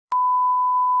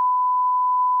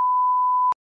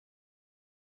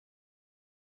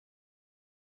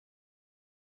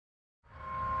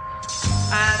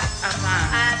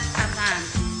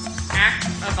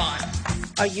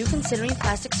Are you considering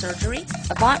plastic surgery?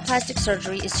 Avant Plastic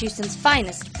Surgery is Houston's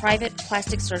finest private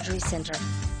plastic surgery center.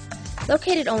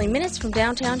 Located only minutes from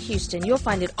downtown Houston, you'll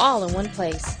find it all in one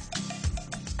place.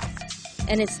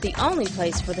 And it's the only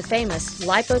place for the famous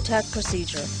lipotuck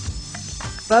procedure.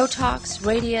 Botox,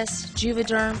 radius,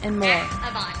 Juvederm, and more.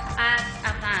 Avant.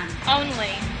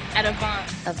 Only at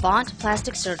Avant. Avant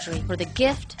Plastic Surgery for the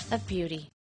gift of beauty.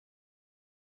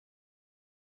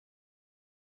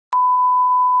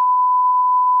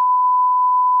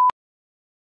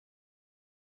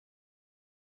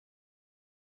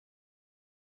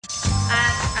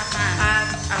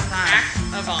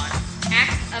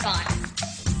 Avant.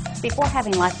 Before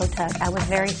having lipotuck, I was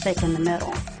very sick in the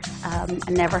middle.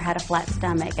 I never had a flat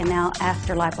stomach, and now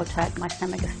after lipotuck, my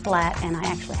stomach is flat and I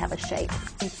actually have a shape.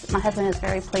 My husband is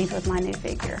very pleased with my new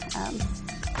figure.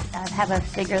 I have a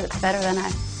figure that's better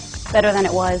than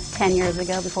it was 10 years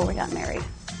ago before we got married.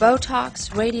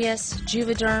 Botox, radius,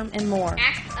 Juvederm, and more.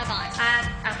 Avant.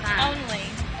 Only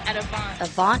at Avant.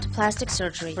 Avant Plastic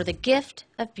Surgery for the gift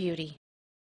of beauty.